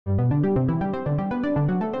So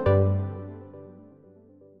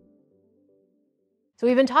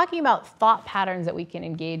we've been talking about thought patterns that we can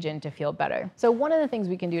engage in to feel better. So one of the things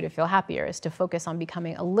we can do to feel happier is to focus on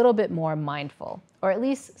becoming a little bit more mindful, or at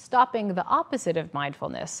least stopping the opposite of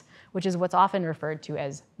mindfulness, which is what's often referred to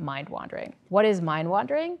as mind wandering. What is mind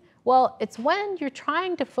wandering? Well, it's when you're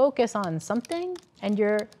trying to focus on something and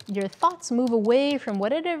your thoughts move away from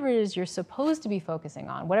whatever it is you're supposed to be focusing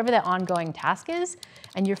on, whatever that ongoing task is,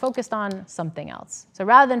 and you're focused on something else. So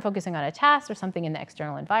rather than focusing on a task or something in the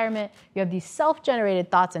external environment, you have these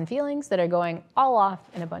self-generated thoughts and feelings that are going all off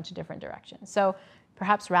in a bunch of different directions. So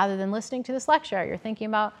perhaps rather than listening to this lecture, you're thinking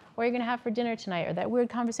about what you're going to have for dinner tonight, or that weird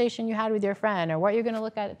conversation you had with your friend, or what you're going to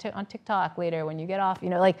look at on TikTok later when you get off.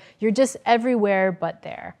 Like you're just everywhere but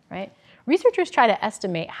there, right? Researchers try to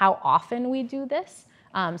estimate how often we do this.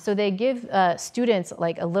 So they give students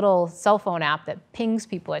like a little cell phone app that pings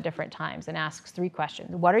people at different times and asks 3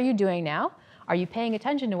 questions. What are you doing now? Are you paying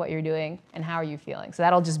attention to what you're doing? And how are you feeling? So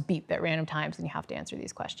that'll just beep at random times and you have to answer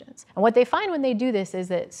these questions. And what they find when they do this is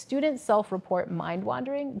that students self-report mind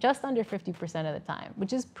wandering just under 50% of the time,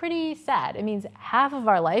 which is pretty sad. It means half of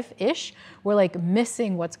our life-ish, we're like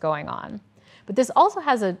missing what's going on. But this also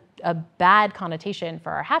has a bad connotation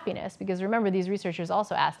for our happiness, because remember, these researchers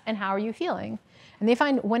also asked, and how are you feeling? And they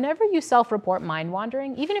find whenever you self-report mind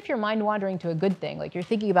wandering, even if you're mind wandering to a good thing, like you're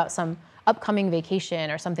thinking about some upcoming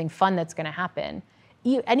vacation or something fun that's going to happen,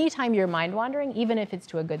 anytime you're mind wandering, even if it's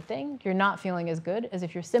to a good thing, you're not feeling as good as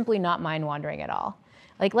if you're simply not mind wandering at all.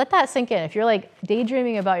 Like, let that sink in. If you're like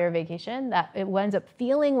daydreaming about your vacation, that it ends up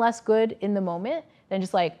feeling less good in the moment than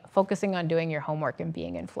just like focusing on doing your homework and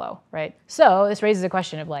being in flow, right? So this raises a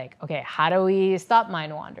question of like, okay, how do we stop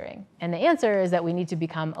mind wandering? And the answer is that we need to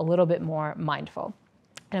become a little bit more mindful.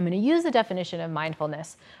 And I'm going to use the definition of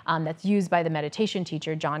mindfulness that's used by the meditation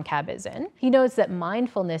teacher, John Kabat-Zinn. He notes that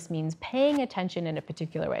mindfulness means paying attention in a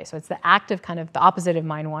particular way. So it's the act of kind of the opposite of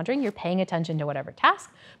mind wandering. You're paying attention to whatever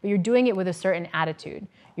task, but you're doing it with a certain attitude.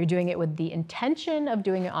 You're doing it with the intention of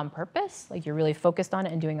doing it on purpose, like you're really focused on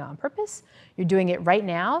it and doing it on purpose. You're doing it right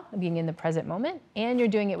now, being in the present moment, and you're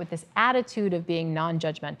doing it with this attitude of being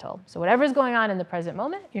non-judgmental. So whatever's going on in the present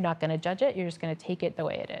moment, you're not going to judge it, you're just going to take it the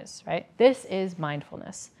way it is, right? This is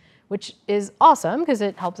mindfulness, which is awesome because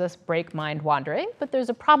it helps us break mind wandering. But there's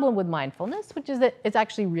a problem with mindfulness, which is that it's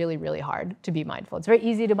actually really, really hard to be mindful. It's very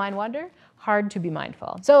easy to mind wander, hard to be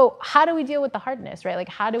mindful. So how do we deal with the hardness, right? Like,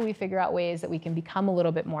 how do we figure out ways that we can become a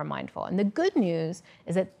little bit more mindful? And the good news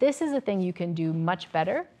is that this is a thing you can do much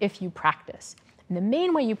better if you practice. And the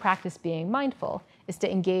main way you practice being mindful is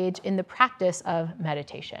to engage in the practice of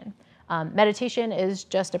meditation. Meditation is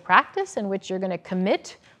just a practice in which you're going to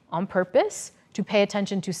commit on purpose to pay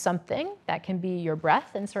attention to something. That can be your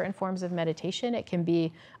breath in certain forms of meditation. It can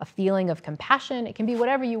be a feeling of compassion. It can be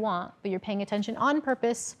whatever you want, but you're paying attention on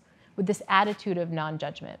purpose with this attitude of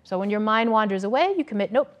non-judgment. So when your mind wanders away, you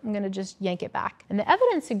commit, nope, I'm going to just yank it back. And the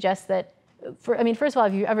evidence suggests that, first of all,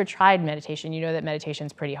 if you've ever tried meditation, you know that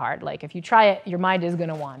meditation's pretty hard. Like, if you try it, your mind is going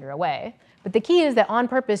to wander away. But the key is that on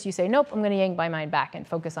purpose, you say, nope, I'm going to yank my mind back and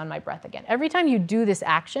focus on my breath again. Every time you do this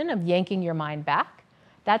action of yanking your mind back,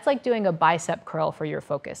 that's like doing a bicep curl for your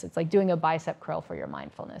focus. It's like doing a bicep curl for your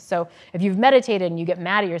mindfulness. So if you've meditated and you get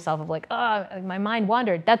mad at yourself of like, oh, my mind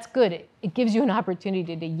wandered, that's good. It gives you an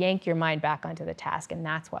opportunity to yank your mind back onto the task, and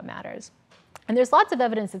that's what matters. And there's lots of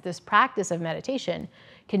evidence that this practice of meditation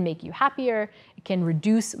can make you happier. It can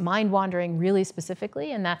reduce mind wandering really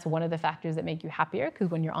specifically, and that's one of the factors that make you happier, because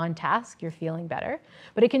when you're on task, you're feeling better.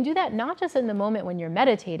 But it can do that not just in the moment when you're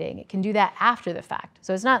meditating, it can do that after the fact.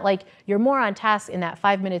 So it's not like you're more on task in that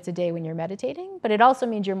 5 minutes a day when you're meditating, but it also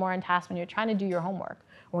means you're more on task when you're trying to do your homework,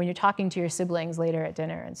 or when you're talking to your siblings later at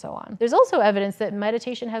dinner, and so on. There's also evidence that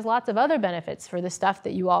meditation has lots of other benefits for the stuff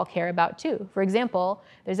that you all care about too. For example,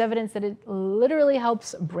 there's evidence that it literally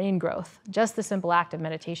helps brain growth, just the simple act of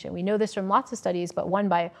meditation. We know this from lots of studies, but one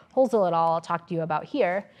by Holzel et al. I'll talk to you about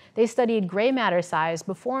here. They studied gray matter size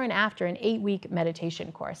before and after an 8-week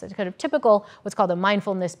meditation course. It's kind of typical, what's called a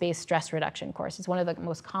mindfulness-based stress reduction course. It's one of the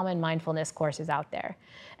most common mindfulness courses out there.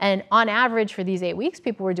 And on average for these 8 weeks,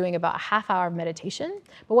 people were doing about a half-hour of meditation.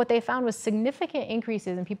 But what they found was significant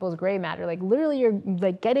increases in people's gray matter. Like, literally, you're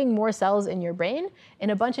like getting more cells in your brain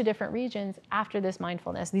in a bunch of different regions after this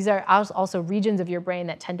mindfulness. These are also regions of your brain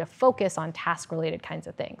that tend to focus on task-related kinds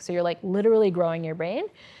of things. So you're like literally growing your brain.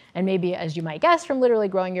 And maybe, as you might guess from literally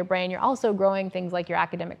growing your brain, you're also growing things like your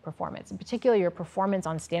academic performance, in particular your performance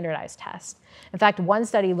on standardized tests. In fact, one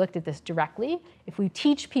study looked at this directly. If we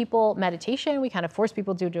teach people meditation, we kind of force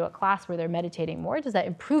people to do a class where they're meditating more, does that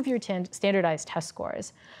improve your standardized test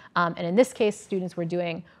scores? And in this case, students were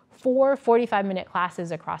doing 4 45-minute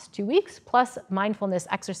classes across 2 weeks, plus mindfulness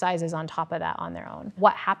exercises on top of that on their own.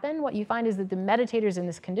 What happened? What you find is that the meditators in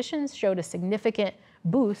this conditions showed a significant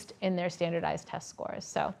boost in their standardized test scores.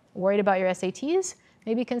 So worried about your SATs?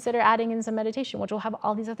 Maybe consider adding in some meditation, which will have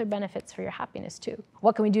all these other benefits for your happiness too.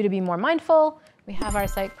 What can we do to be more mindful? We have our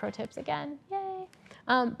psych pro tips again, yay.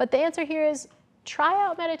 But the answer here is try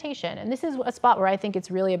out meditation. And this is a spot where I think it's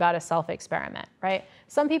really about a self-experiment, right?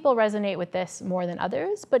 Some people resonate with this more than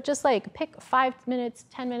others, but just like pick 5 minutes,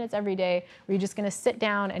 10 minutes every day where you're just gonna sit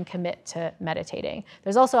down and commit to meditating.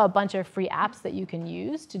 There's also a bunch of free apps that you can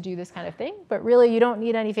use to do this kind of thing, but really you don't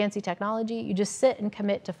need any fancy technology. You just sit and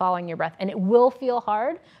commit to following your breath. And it will feel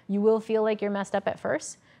hard. You will feel like you're messed up at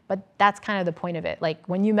first, but that's kind of the point of it. Like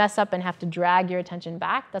when you mess up and have to drag your attention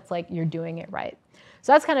back, that's like you're doing it right.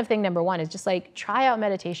 So that's kind of thing number one, is just like try out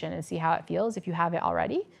meditation and see how it feels if you have it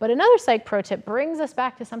already. But another psych pro tip brings us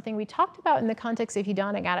back to something we talked about in the context of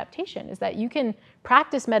hedonic adaptation, is that you can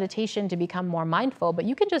practice meditation to become more mindful, but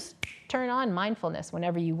you can just turn on mindfulness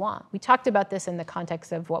whenever you want. We talked about this in the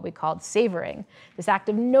context of what we called savoring, this act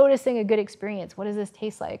of noticing a good experience. What does this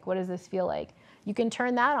taste like? What does this feel like? You can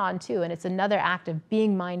turn that on too, and it's another act of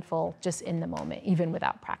being mindful just in the moment, even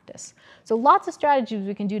without practice. So lots of strategies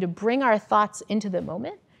we can do to bring our thoughts into the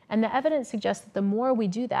moment, and the evidence suggests that the more we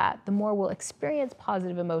do that, the more we'll experience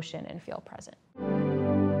positive emotion and feel present.